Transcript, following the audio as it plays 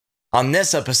On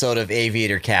this episode of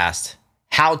AviatorCast,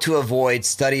 how to avoid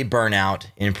study burnout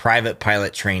in private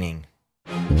pilot training.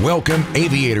 Welcome,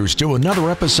 aviators, to another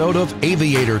episode of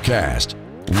AviatorCast.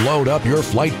 Load up your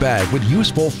flight bag with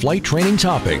useful flight training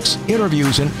topics,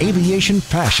 interviews, and aviation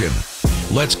passion.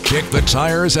 Let's kick the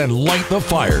tires and light the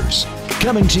fires.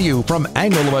 Coming to you from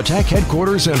Angle of Attack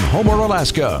Headquarters in Homer,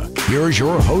 Alaska, here's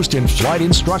your host and flight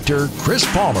instructor, Chris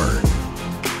Palmer.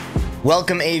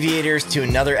 Welcome, aviators, to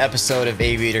another episode of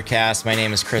AviatorCast. My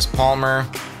name is Chris Palmer,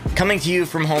 coming to you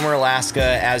from Homer,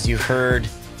 Alaska, as you heard.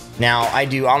 Now, I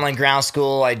do online ground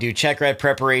school, I do check ride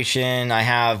preparation, I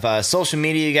have social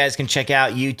media you guys can check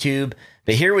out, YouTube,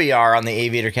 but here we are on the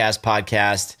AviatorCast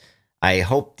podcast. I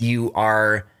hope you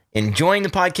are enjoying the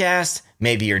podcast.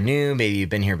 Maybe you're new, maybe you've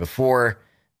been here before,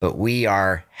 but we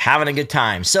are having a good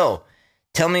time. So,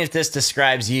 tell me if this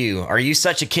describes you. Are you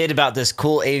such a kid about this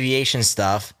cool aviation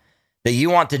stuff that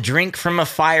you want to drink from a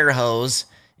fire hose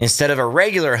instead of a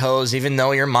regular hose, even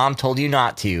though your mom told you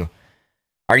not to?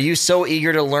 Are you so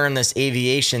eager to learn this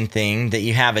aviation thing that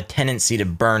you have a tendency to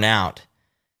burn out?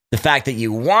 The fact that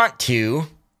you want to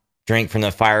drink from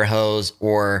the fire hose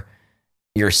or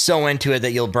you're so into it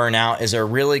that you'll burn out is a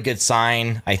really good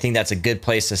sign. I think that's a good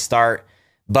place to start.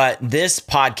 But this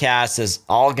podcast is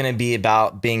all going to be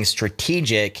about being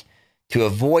strategic to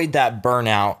avoid that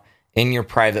burnout in your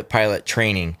private pilot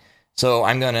training. So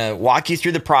I'm going to walk you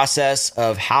through the process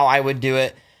of how I would do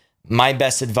it, my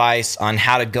best advice on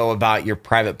how to go about your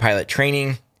private pilot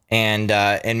training, and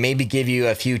maybe give you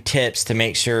a few tips to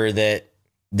make sure that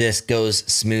this goes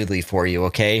smoothly for you,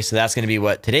 okay? So that's going to be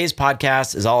what today's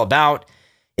podcast is all about.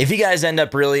 If you guys end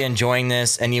up really enjoying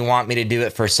this and you want me to do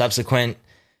it for subsequent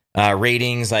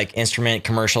ratings like instrument,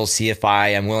 commercial,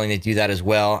 CFI, I'm willing to do that as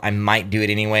well. I might do it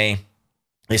anyway.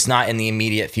 It's not in the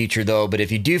immediate future though, but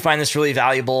if you do find this really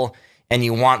valuable and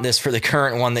you want this for the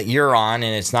current one that you're on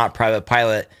and it's not private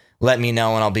pilot, let me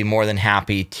know and I'll be more than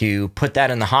happy to put that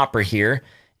in the hopper here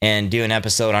and do an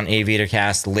episode on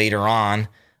AviatorCast later on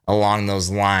along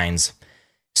those lines.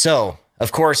 So,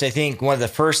 of course, I think one of the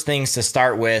first things to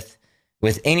start with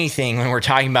anything when we're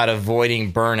talking about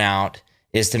avoiding burnout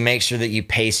is to make sure that you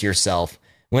pace yourself.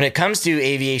 When it comes to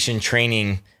aviation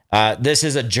training, this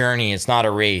is a journey, it's not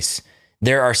a race.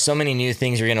 There are so many new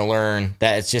things you're going to learn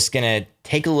that it's just going to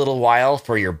take a little while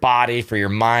for your body, for your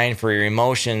mind, for your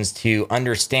emotions to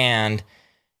understand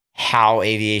how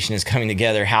aviation is coming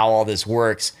together, how all this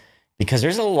works, because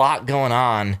there's a lot going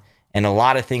on and a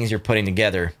lot of things you're putting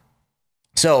together.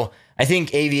 So I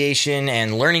think aviation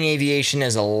and learning aviation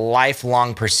is a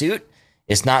lifelong pursuit.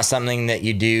 It's not something that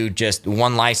you do just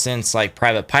one license like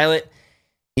private pilot.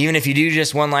 Even if you do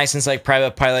just one license like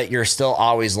private pilot, you're still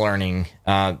always learning.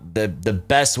 The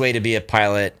best way to be a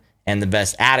pilot and the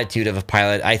best attitude of a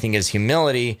pilot, I think, is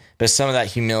humility. But some of that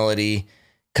humility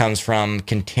comes from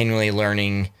continually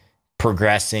learning,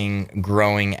 progressing,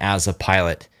 growing as a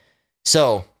pilot.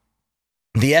 So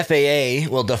the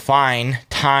FAA will define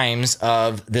times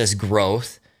of this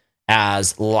growth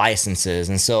as licenses.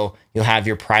 And so you'll have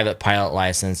your private pilot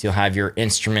license, you'll have your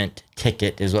instrument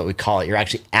ticket is what we call it. You're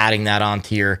actually adding that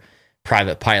onto your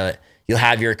private pilot. You'll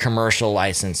have your commercial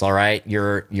license, all right?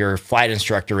 Your flight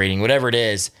instructor rating, whatever it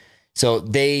is. So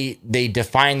they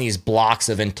define these blocks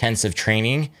of intensive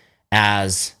training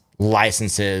as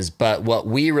licenses. But what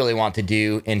we really want to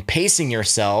do in pacing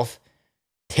yourself,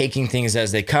 taking things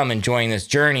as they come, enjoying this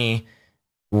journey,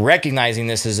 recognizing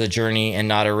this as a journey and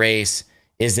not a race,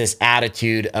 is this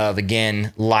attitude of,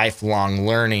 again, lifelong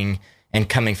learning and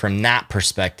coming from that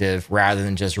perspective rather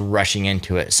than just rushing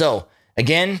into it. So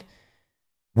again,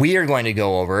 we are going to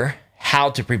go over how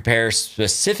to prepare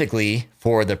specifically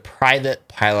for the private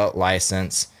pilot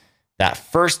license, that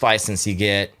first license you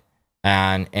get,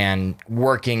 and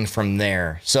working from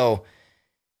there. So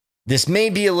this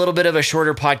may be a little bit of a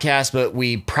shorter podcast, but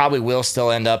we probably will still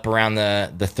end up around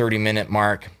the 30-minute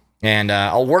mark. And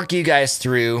I'll work you guys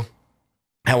through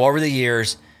how over the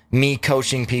years, me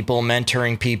coaching people,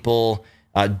 mentoring people,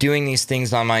 doing these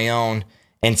things on my own,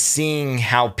 and seeing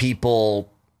how people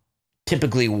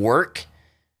typically work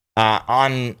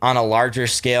on a larger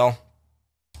scale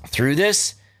through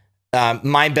this,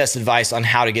 my best advice on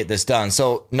how to get this done.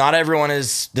 So not everyone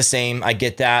is the same. I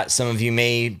get that. Some of you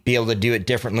may be able to do it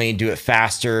differently, do it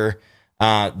faster.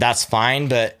 That's fine.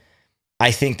 But I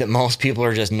think that most people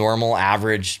are just normal,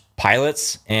 average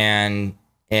pilots, and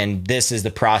this is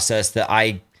the process that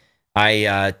I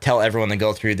tell everyone to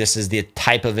go through. This is the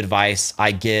type of advice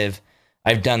I give.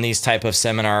 I've done these type of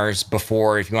seminars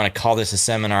before, if you want to call this a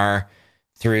seminar,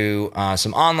 through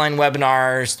some online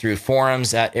webinars, through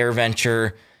forums at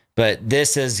AirVenture. But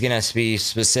this is going to be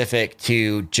specific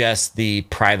to just the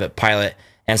private pilot.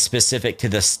 and specific to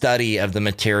the study of the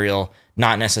material,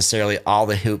 not necessarily all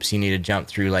the hoops you need to jump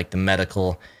through, like the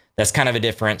medical. That's kind of a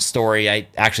different story. I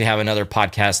actually have another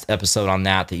podcast episode on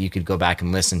that you could go back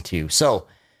and listen to. So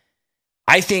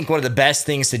I think one of the best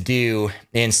things to do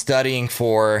in studying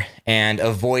for and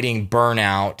avoiding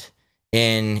burnout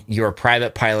in your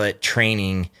private pilot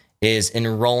training is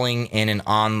enrolling in an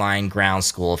online ground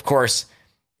school. Of course,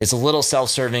 it's a little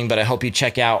self-serving, but I hope you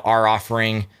check out our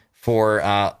offering for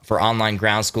online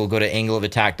ground school. Go to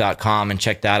angleofattack.com and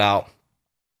check that out.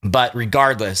 But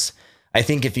regardless, I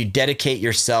think if you dedicate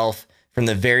yourself from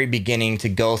the very beginning to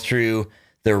go through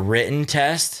the written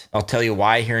test, I'll tell you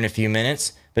why here in a few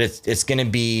minutes, but it's going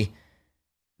to be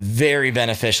very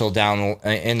beneficial down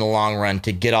in the long run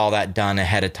to get all that done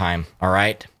ahead of time. All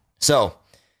right. So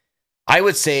I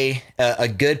would say a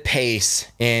good pace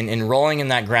in enrolling in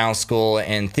that ground school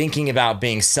and thinking about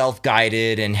being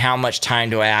self-guided and how much time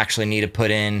do I actually need to put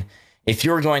in. If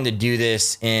you're going to do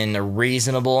this in a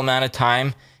reasonable amount of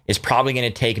time, it's probably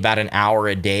going to take about an hour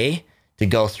a day to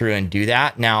go through and do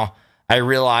that. Now, I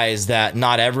realize that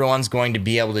not everyone's going to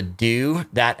be able to do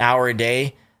that hour a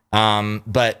day,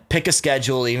 but pick a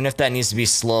schedule, even if that needs to be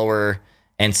slower,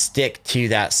 and stick to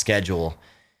that schedule.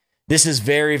 This is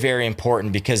very, very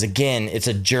important because, again, it's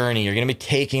a journey. You're going to be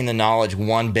taking the knowledge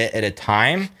one bit at a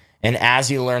time. And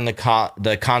as you learn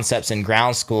the concepts in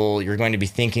ground school, you're going to be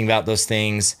thinking about those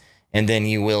things. And then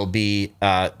you will be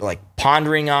like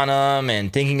pondering on them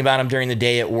and thinking about them during the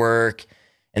day at work,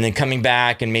 and then coming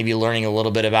back and maybe learning a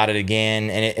little bit about it again.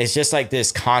 And it's just like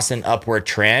this constant upward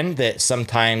trend that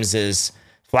sometimes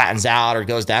flattens out or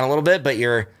goes down a little bit, but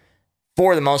you're,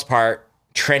 for the most part,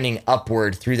 trending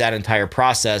upward through that entire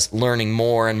process, learning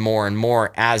more and more and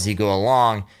more as you go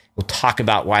along. We'll talk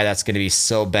about why that's going to be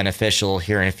so beneficial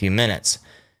here in a few minutes.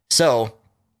 So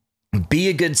be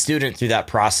a good student through that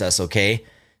process, okay?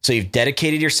 So you've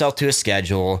dedicated yourself to a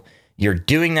schedule. You're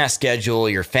doing that schedule.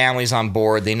 Your family's on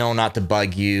board. They know not to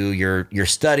bug you. You're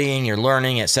studying, you're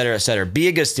learning, et cetera, et cetera. Be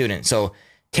a good student. So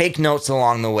take notes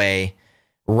along the way.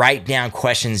 Write down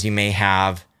questions you may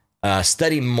have.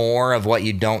 Study more of what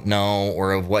you don't know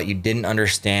or of what you didn't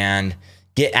understand.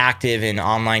 Get active in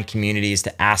online communities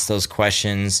to ask those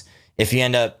questions. If you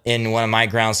end up in one of my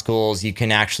ground schools, you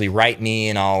can actually write me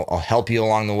and I'll help you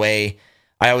along the way.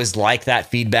 I always like that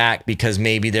feedback because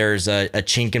maybe there's a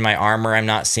chink in my armor I'm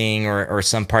not seeing or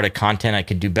some part of content I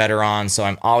could do better on. So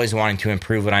I'm always wanting to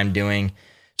improve what I'm doing.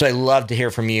 So I love to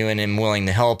hear from you and am willing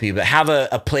to help you. But have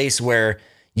a place where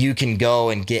you can go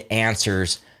and get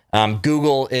answers.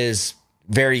 Google is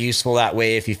very useful that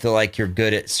way if you feel like you're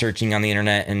good at searching on the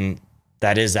internet, and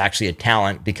that is actually a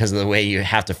talent because of the way you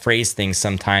have to phrase things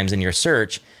sometimes in your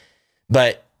search.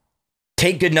 But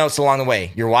take good notes along the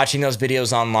way. You're watching those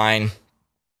videos online.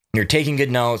 You're taking good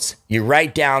notes. You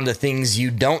write down the things you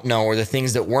don't know or the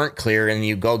things that weren't clear, and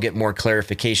you go get more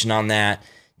clarification on that.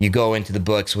 You go into the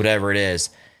books, whatever it is.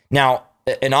 Now,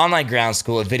 an online ground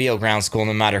school, a video ground school,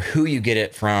 no matter who you get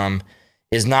it from,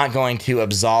 is not going to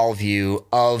absolve you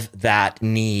of that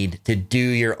need to do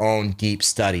your own deep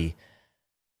study.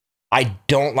 I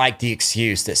don't like the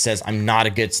excuse that says I'm not a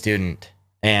good student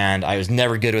and I was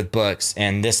never good with books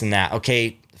and this and that.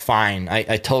 Okay, fine.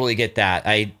 I totally get that.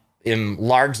 I am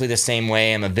largely the same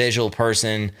way. I'm a visual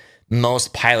person.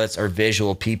 Most pilots are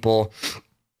visual people.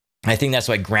 I think that's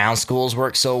why ground schools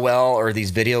work so well, or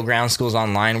these video ground schools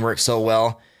online work so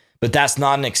well. But that's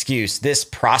not an excuse. This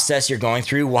process you're going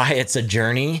through, why it's a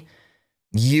journey,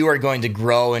 you are going to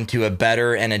grow into a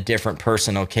better and a different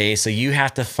person, okay? So you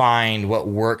have to find what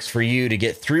works for you to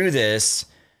get through this,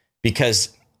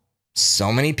 because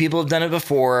so many people have done it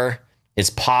before.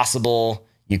 It's possible.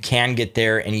 You can get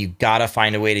there, and you got to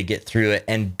find a way to get through it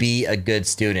and be a good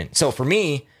student. So for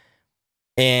me,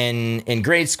 in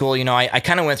grade school, you know, I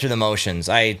kind of went through the motions.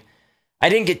 I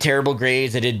didn't get terrible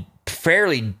grades. I did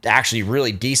fairly, actually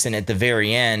really decent at the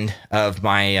very end of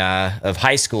my of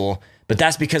high school, but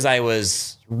that's because I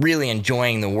was really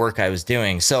enjoying the work I was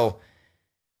doing. So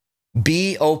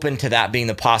be open to that being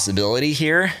the possibility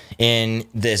here in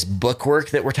this book work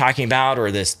that we're talking about, or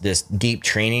this deep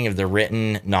training of the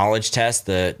written knowledge test,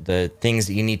 the things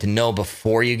that you need to know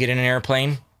before you get in an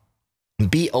airplane.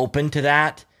 Be open to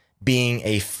that being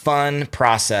a fun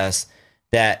process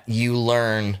that you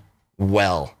learn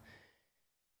well.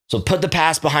 So put the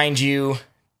past behind you,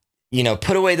 you know,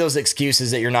 put away those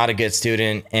excuses that you're not a good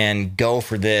student, and go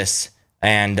for this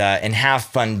and have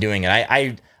fun doing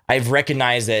it. I've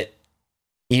recognized that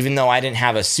even though I didn't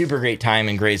have a super great time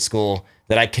in grade school,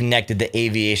 that I connected to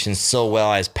aviation so well,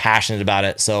 I was passionate about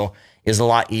it. So it's a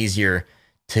lot easier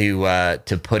to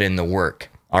put in the work.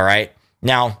 All right.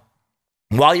 Now,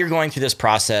 while you're going through this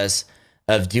process,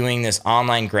 of doing this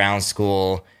online ground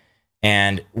school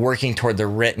and working toward the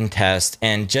written test.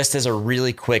 And just as a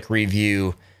really quick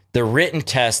review, the written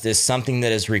test is something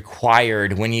that is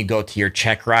required when you go to your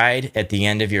check ride at the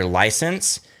end of your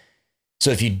license. So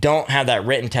if you don't have that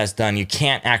written test done, you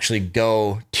can't actually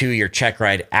go to your check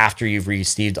ride after you've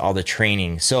received all the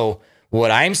training. So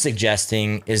what I'm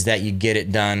suggesting is that you get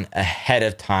it done ahead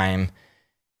of time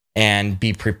and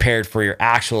be prepared for your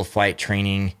actual flight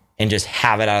training and just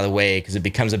have it out of the way, because it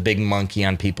becomes a big monkey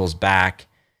on people's back.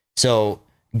 So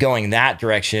going that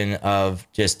direction of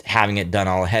just having it done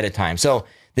all ahead of time. So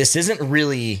this isn't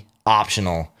really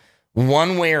optional.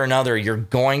 One way or another, you're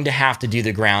going to have to do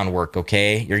the groundwork,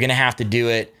 okay? You're going to have to do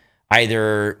it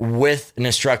either with an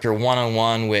instructor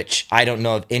one-on-one, which I don't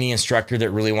know of any instructor that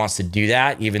really wants to do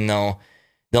that, even though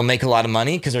they'll make a lot of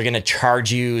money because they're going to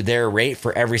charge you their rate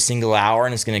for every single hour,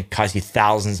 and it's going to cost you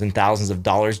thousands and thousands of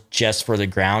dollars just for the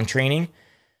ground training.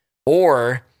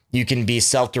 Or you can be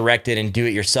self-directed and do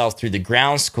it yourself through the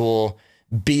ground school,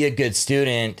 be a good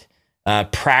student,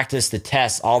 practice the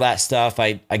tests, all that stuff.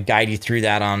 I guide you through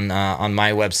that on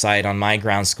my website, on my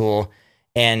ground school,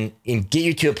 and get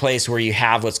you to a place where you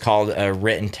have what's called a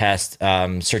written test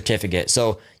certificate.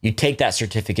 So you take that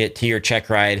certificate to your check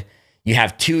ride. You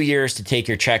have 2 years to take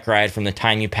your check ride from the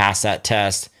time you pass that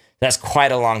test. That's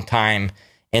quite a long time.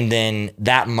 And then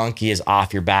that monkey is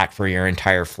off your back for your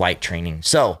entire flight training.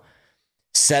 So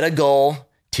set a goal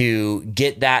to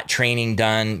get that training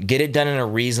done, get it done in a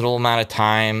reasonable amount of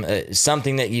time,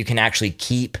 something that you can actually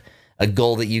keep, a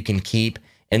goal that you can keep,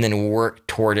 and then work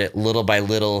toward it little by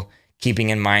little, keeping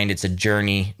in mind it's a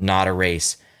journey, not a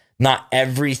race. Not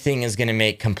everything is going to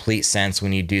make complete sense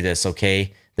when you do this,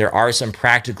 okay? There are some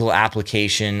practical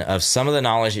application of some of the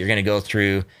knowledge that you're going to go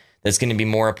through that's going to be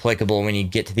more applicable when you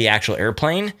get to the actual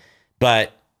airplane,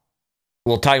 but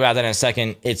we'll talk about that in a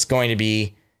second. It's going to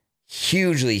be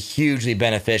hugely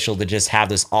beneficial to just have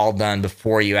this all done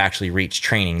before you actually reach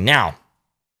training. Now,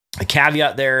 a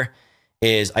caveat there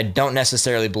is I don't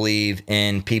necessarily believe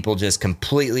in people just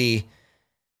completely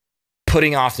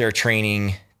putting off their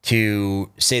training to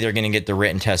say they're going to get the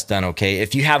written test done, okay?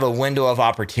 If you have a window of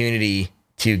opportunity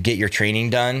to get your training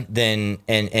done, then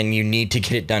and you need to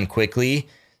get it done quickly,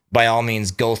 by all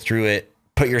means, go through it,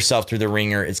 put yourself through the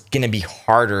ringer. It's going to be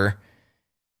harder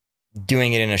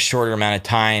doing it in a shorter amount of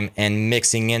time and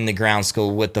mixing in the ground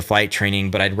school with the flight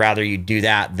training, but I'd rather you do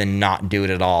that than not do it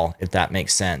at all, if that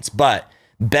makes sense. But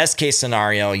best case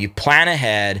scenario, you plan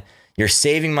ahead, you're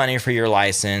saving money for your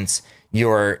license,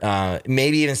 you're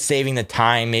maybe even saving the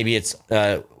time, maybe it's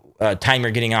time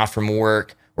you're getting off from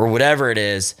work or whatever it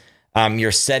is.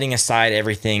 You're setting aside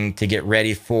everything to get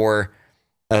ready for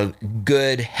a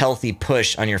good, healthy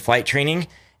push on your flight training.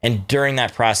 And during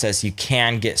that process, you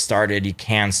can get started. You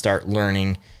can start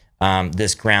learning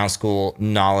this ground school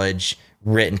knowledge,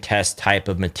 written test type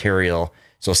of material.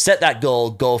 So set that goal,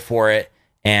 go for it,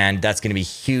 and that's going to be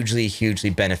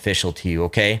hugely beneficial to you,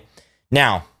 okay?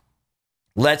 Now,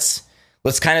 let's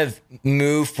kind of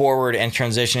move forward and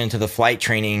transition into the flight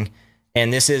training.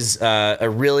 And this is a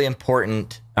really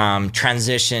important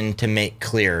transition to make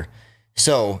clear.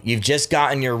 So you've just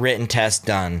gotten your written test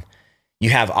done. You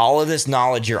have all of this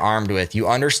knowledge you're armed with. You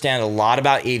understand a lot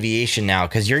about aviation now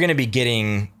because you're going to be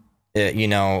getting,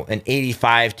 an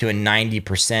 85 to a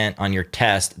 90% on your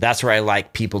test. That's where I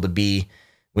like people to be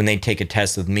when they take a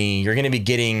test with me. You're going to be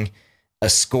getting a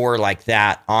score like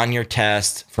that on your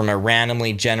test from a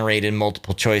randomly generated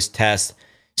multiple choice test.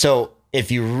 So if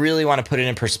you really want to put it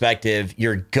in perspective,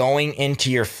 you're going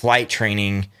into your flight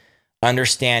training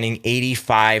understanding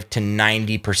 85 to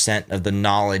 90% of the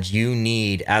knowledge you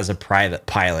need as a private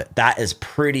pilot. That is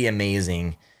pretty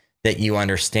amazing that you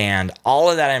understand all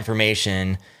of that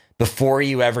information before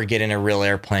you ever get in a real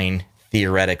airplane,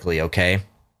 theoretically, okay?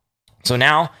 So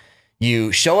now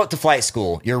you show up to flight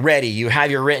school, you're ready, you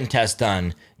have your written test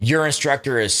done, your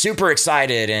instructor is super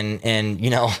excited and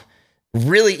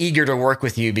really eager to work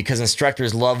with you because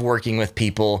instructors love working with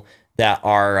people that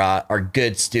are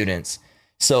good students.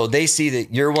 So they see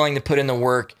that you're willing to put in the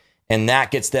work and that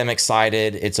gets them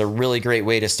excited. It's a really great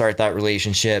way to start that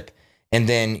relationship. And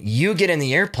then you get in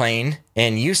the airplane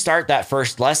and you start that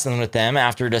first lesson with them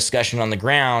after a discussion on the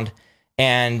ground.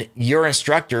 And your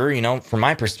instructor, from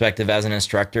my perspective as an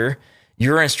instructor,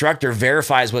 your instructor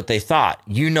verifies what they thought.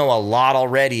 You know a lot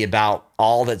already about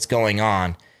all that's going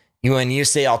on. When you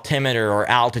say altimeter or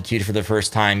altitude for the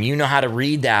first time, you know how to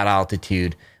read that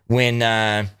altitude. When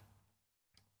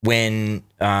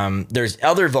there's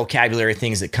other vocabulary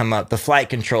things that come up, the flight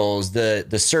controls,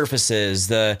 the surfaces,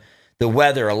 the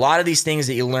weather, a lot of these things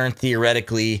that you learn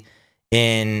theoretically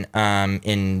in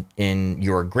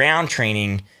your ground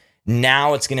training,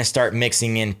 Now it's going to start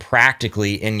mixing in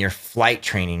practically in your flight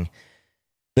training.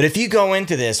 But if you go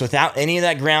into this without any of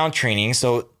that ground training,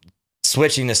 so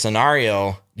switching the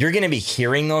scenario, you're going to be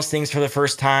hearing those things for the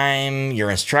first time. Your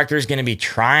instructor is going to be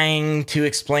trying to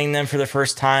explain them for the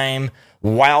first time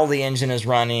while the engine is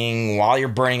running, while you're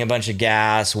burning a bunch of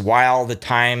gas, while the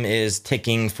time is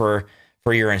ticking for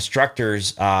your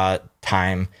instructor's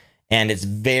time. And it's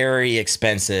very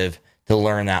expensive to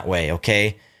learn that way,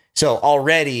 okay? So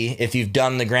already, if you've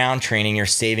done the ground training, you're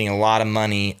saving a lot of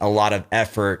money, a lot of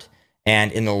effort,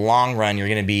 and in the long run, you're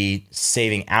going to be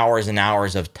saving hours and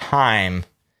hours of time,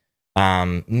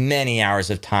 many hours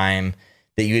of time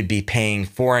that you would be paying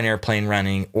for an airplane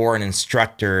running or an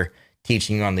instructor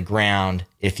teaching you on the ground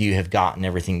if you have gotten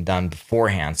everything done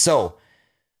beforehand. So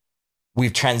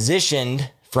we've transitioned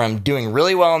from doing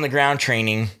really well in the ground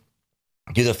training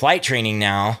to the flight training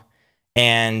now,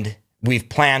 and we've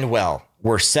planned well.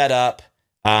 We're set up.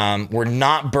 We're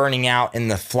not burning out in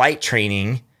the flight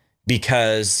training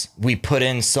because we put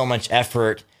in so much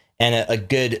effort and a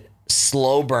good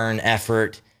slow burn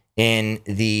effort in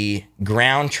the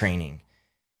ground training.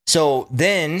 So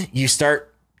then you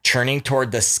start churning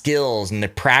toward the skills and the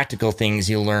practical things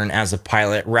you learn as a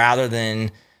pilot rather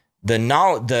than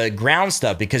the ground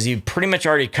stuff, because you pretty much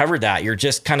already covered that. You're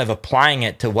just kind of applying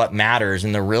it to what matters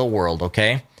in the real world,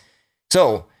 okay?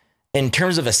 So in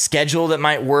terms of a schedule that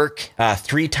might work,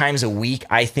 3 times a week,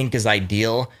 I think is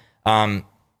ideal.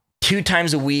 2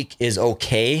 times a week is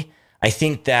okay. I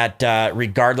think that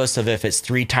regardless of if it's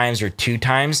 3 times or 2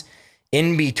 times,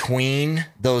 in between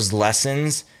those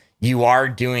lessons, you are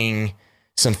doing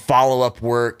some follow-up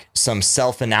work, some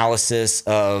self-analysis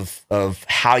of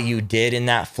how you did in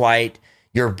that flight.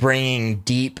 You're bringing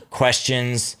deep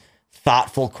questions,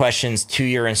 thoughtful questions to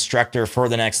your instructor for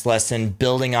the next lesson,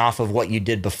 building off of what you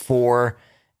did before,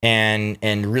 and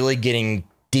really getting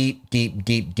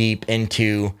deep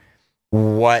into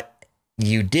what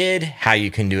you did, how you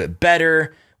can do it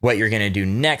better, what you're going to do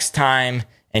next time,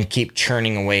 and keep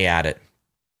churning away at it.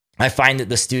 I find that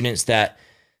the students that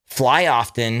fly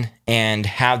often and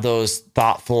have those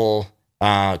thoughtful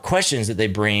questions that they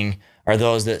bring are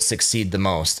those that succeed the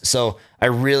most. So I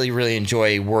really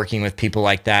enjoy working with people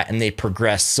like that, and they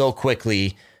progress so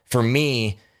quickly. For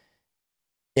me,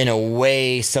 in a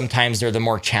way, sometimes they're the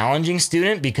more challenging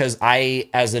student because I,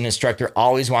 as an instructor,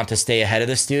 always want to stay ahead of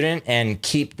the student and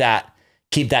keep that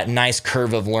nice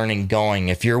curve of learning going.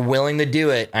 If you're willing to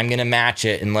do it, I'm going to match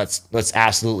it, and let's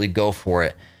absolutely go for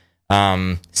it.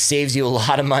 Saves you a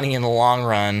lot of money in the long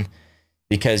run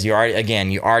because you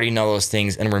already know those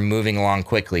things, and we're moving along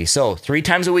quickly. So 3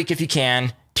 times a week if you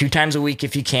can, 2 times a week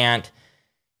if you can't.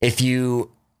 If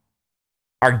you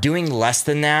are doing less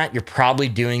than that, you're probably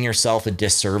doing yourself a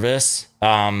disservice.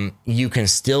 You can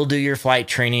still do your flight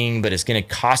training, but it's going to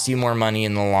cost you more money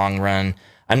in the long run.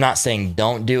 I'm not saying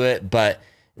don't do it, but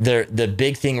the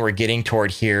big thing we're getting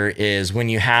toward here is when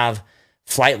you have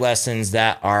flight lessons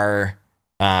that are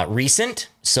recent,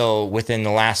 so within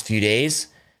the last few days,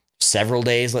 several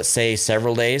days,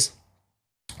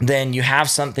 then you have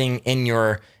something in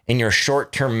your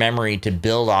short-term memory to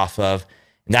build off of.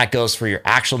 And that goes for your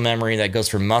actual memory, that goes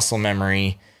for muscle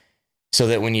memory, so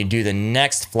that when you do the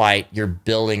next flight, you're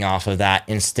building off of that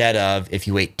instead of, if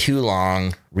you wait too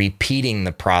long, repeating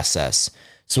the process.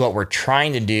 So what we're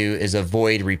trying to do is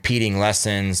avoid repeating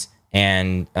lessons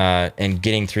and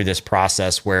getting through this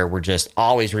process where we're just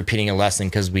always repeating a lesson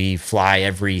because we fly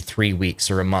every 3 weeks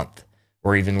or a month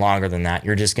or even longer than that.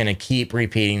 You're just going to keep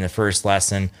repeating the first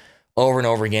lesson over and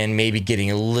over again, maybe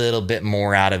getting a little bit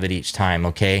more out of it each time,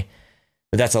 okay?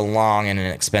 But that's a long and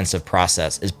an expensive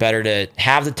process. It's better to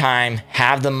have the time,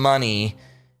 have the money,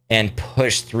 and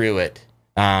push through it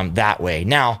that way.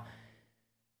 Now,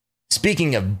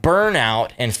 speaking of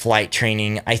burnout and flight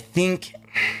training, I think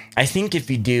if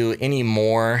you do any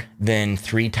more than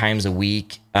 3 times a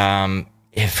week,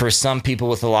 for some people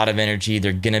with a lot of energy,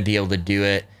 they're going to be able to do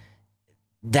it.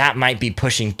 That might be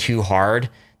pushing too hard.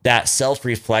 That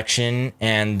self-reflection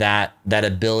and that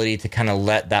ability to kind of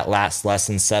let that last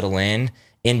lesson settle in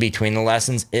between the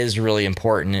lessons is really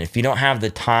important. And if you don't have the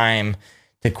time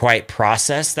to quite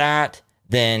process that,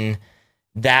 then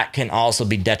that can also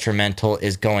be detrimental,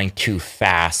 is going too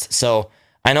fast. So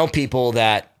I know people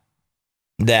that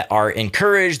are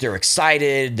encouraged, they're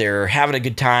excited, they're having a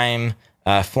good time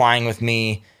flying with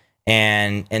me,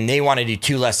 and they want to do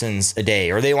 2 lessons a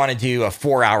day, or they want to do a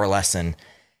 4-hour lesson.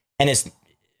 And it's,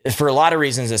 for a lot of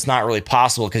reasons, it's not really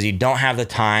possible because you don't have the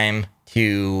time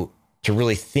to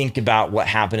really think about what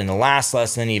happened in the last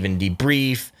lesson, even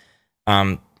debrief.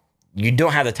 You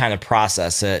don't have the time to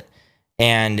process it.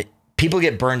 And people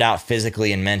get burned out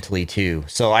physically and mentally too.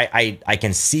 So I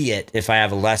can see it if I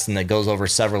have a lesson that goes over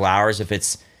several hours. If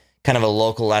it's kind of a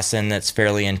local lesson that's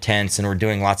fairly intense and we're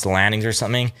doing lots of landings or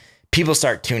something, people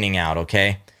start tuning out,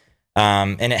 okay?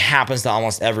 And it happens to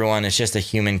almost everyone. It's just a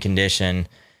human condition.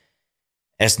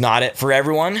 It's not it for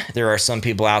everyone. There are some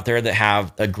people out there that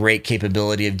have a great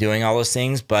capability of doing all those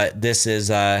things, but these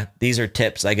are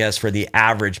tips, I guess, for the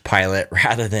average pilot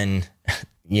rather than,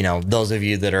 those of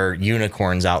you that are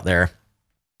unicorns out there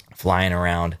flying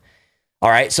around. All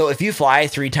right. So if you fly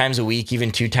 3 times a week,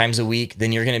 even 2 times a week,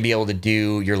 then you're going to be able to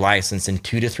do your license in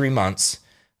 2 to 3 months.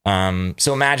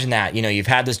 So imagine that, you've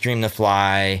had this dream to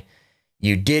fly.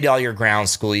 You did all your ground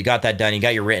school. You got that done. You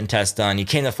got your written test done. You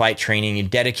came to flight training. You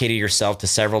dedicated yourself to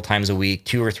several times a week,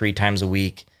 2 or 3 times a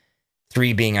week,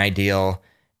 3 being ideal.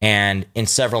 And in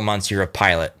several months, you're a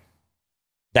pilot.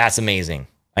 That's amazing.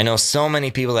 I know so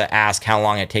many people that ask how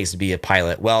long it takes to be a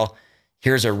pilot. Well,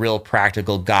 here's a real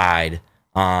practical guide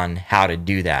on how to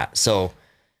do that. So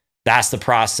that's the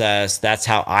process. That's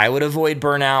how I would avoid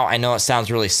burnout. I know it sounds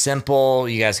really simple.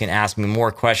 You guys can ask me more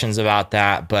questions about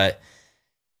that, but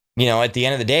at the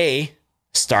end of the day,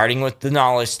 starting with the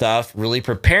knowledge stuff, really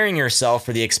preparing yourself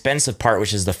for the expensive part,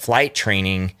 which is the flight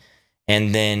training,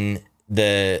 and then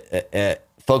the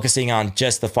focusing on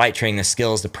just the flight training, the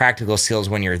skills, the practical skills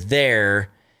when you're there,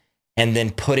 and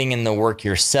then putting in the work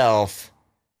yourself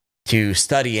to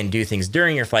study and do things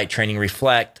during your flight training,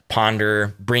 reflect,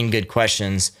 ponder, bring good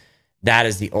questions. That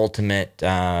is the ultimate,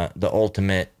 I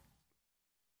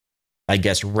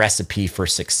guess, recipe for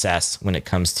success when it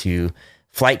comes to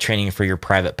flight training for your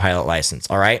private pilot license.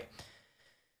 All right.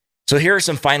 So here are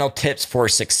some final tips for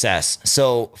success.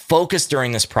 So focus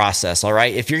during this process. All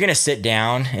right. If you're going to sit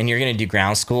down and you're going to do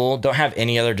ground school, don't have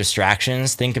any other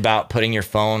distractions. Think about putting your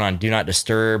phone on do not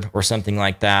disturb or something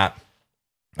like that.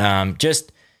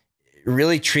 Just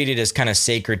really treat it as kind of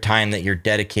sacred time that you're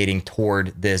dedicating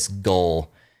toward this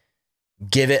goal.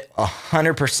 Give it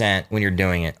 100% when you're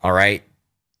doing it. All right.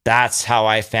 That's how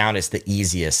I found it's the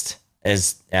easiest.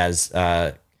 As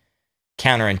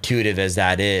counterintuitive as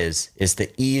that is, it's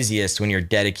the easiest when you're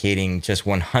dedicating just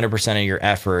 100% of your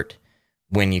effort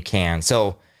when you can.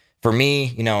 So for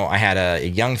me, I had a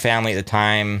young family at the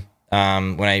time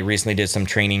when I recently did some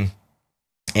training,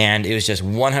 and it was just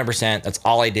 100%. That's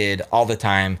all I did all the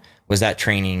time was that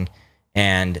training,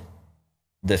 and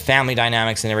the family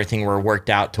dynamics and everything were worked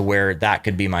out to where that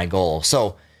could be my goal.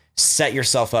 So set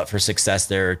yourself up for success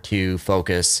there to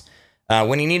focus.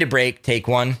 When you need a break, take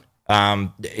one.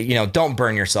 Don't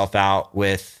burn yourself out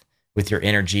with your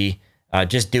energy.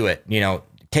 Just do it.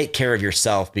 Take care of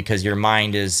yourself because your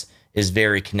mind is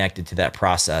very connected to that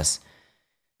process.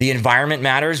 The environment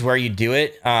matters where you do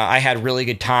it. I had really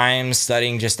good times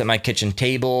studying just at my kitchen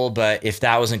table, but if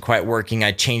that wasn't quite working,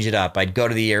 I'd change it up. I'd go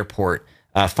to the airport.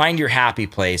 Find your happy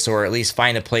place, or at least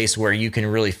find a place where you can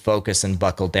really focus and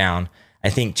buckle down. I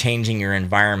think changing your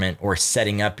environment or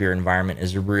setting up your environment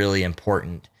is really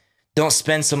important. Don't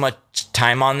spend so much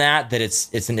time on that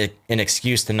it's an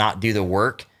excuse to not do the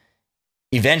work.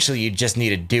 Eventually, you just need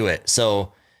to do it.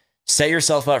 So set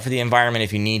yourself up for the environment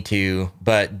if you need to,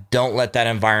 but don't let that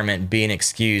environment be an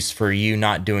excuse for you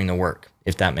not doing the work,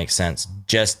 if that makes sense.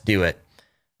 Just do it.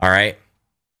 All right.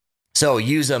 So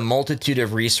use a multitude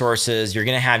of resources. You're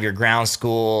going to have your ground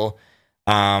school.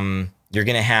 You're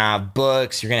going to have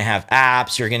books, you're going to have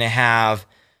apps, you're going to have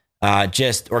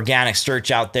just organic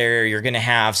search out there. You're going to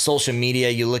have social media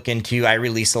you look into. I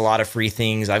release a lot of free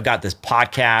things. I've got this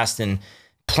podcast and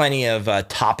plenty of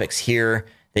topics here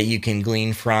that you can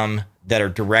glean from that are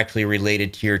directly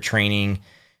related to your training.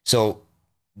 So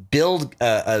build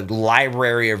a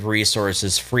library of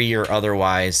resources, free or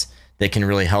otherwise, that can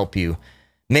really help you.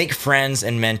 Make friends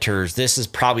and mentors. This is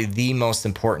probably the most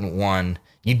important one.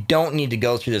 You don't need to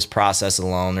go through this process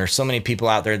alone. There's so many people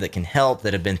out there that can help,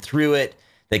 that have been through it,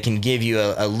 that can give you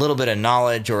a little bit of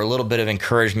knowledge or a little bit of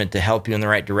encouragement to help you in the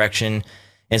right direction.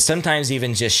 And sometimes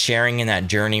even just sharing in that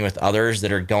journey with others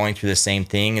that are going through the same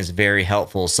thing is very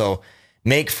helpful. So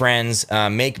make friends,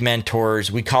 make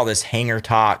mentors. We call this hangar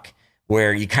talk,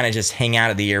 where you kind of just hang out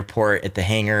at the airport at the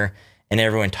hangar and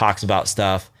everyone talks about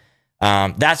stuff.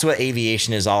 That's what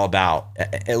aviation is all about,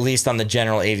 at least on the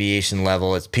general aviation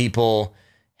level. It's people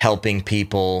helping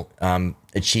people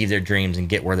achieve their dreams and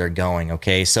get where they're going.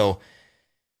 Okay. So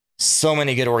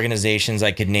many good organizations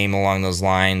I could name along those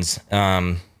lines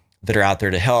that are out there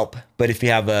to help. But if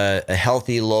you have a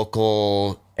healthy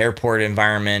local airport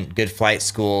environment, good flight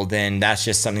school, then that's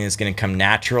just something that's going to come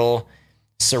natural.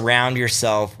 Surround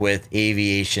yourself with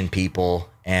aviation people,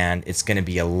 and it's going to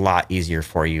be a lot easier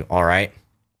for you. All right.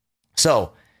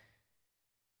 So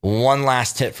one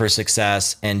last tip for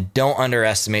success, and don't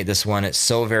underestimate this one. It's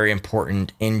so very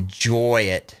important. Enjoy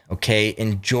it, okay?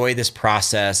 Enjoy this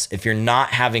process. If you're not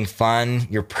having fun,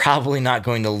 you're probably not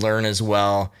going to learn as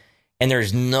well. And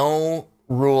there's no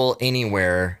rule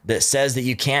anywhere that says that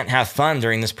you can't have fun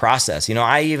during this process. You know,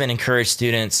 I even encourage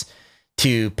students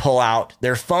to pull out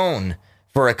their phone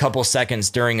for a couple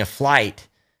seconds during a flight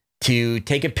to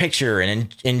take a picture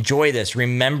and enjoy this,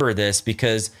 remember this,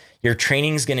 because your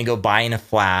training is going to go by in a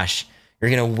flash. You're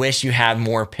going to wish you had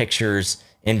more pictures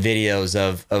and videos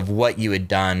of what you had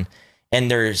done.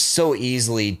 And they're so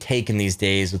easily taken these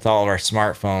days with all of our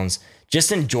smartphones.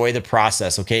 Just enjoy the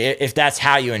process, okay? If that's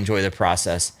how you enjoy the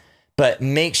process. But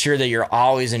make sure that you're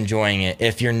always enjoying it.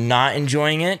 If you're not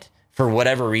enjoying it for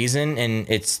whatever reason, and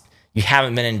you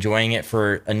haven't been enjoying it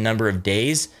for a number of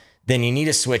days, then you need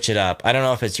to switch it up. I don't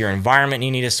know if it's your environment you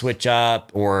need to switch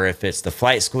up, or if it's the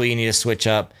flight school you need to switch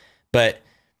up, but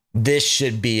this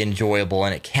should be enjoyable,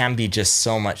 and it can be just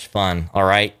so much fun, all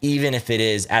right? Even if it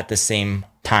is at the same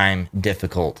time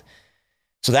difficult.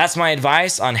 So that's my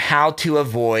advice on how to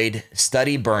avoid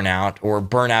study burnout, or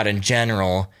burnout in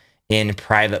general, in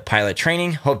private pilot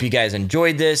training. Hope you guys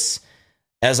enjoyed this.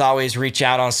 As always, reach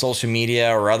out on social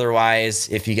media or otherwise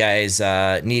if you guys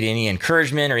need any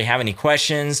encouragement or you have any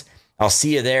questions. I'll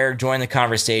see you there. Join the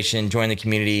conversation, join the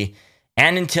community.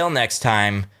 And until next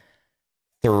time,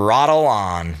 throttle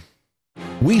on.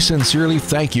 We sincerely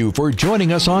thank you for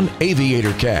joining us on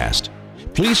AviatorCast.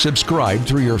 Please subscribe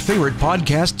through your favorite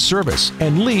podcast service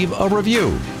and leave a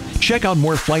review. Check out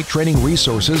more flight training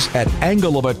resources at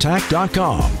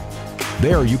angleofattack.com.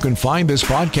 There you can find this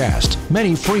podcast,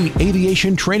 many free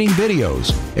aviation training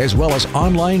videos, as well as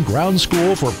online ground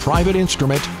school for private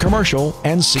instrument, commercial,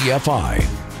 and CFI.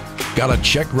 Got a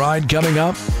check ride coming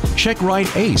up? Check Ride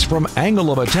Ace from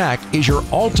Angle of Attack is your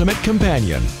ultimate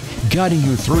companion, guiding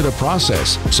you through the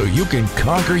process so you can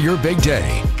conquer your big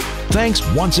day. Thanks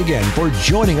once again for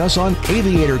joining us on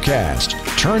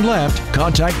AviatorCast. Turn left,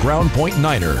 contact Ground Point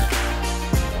Niner.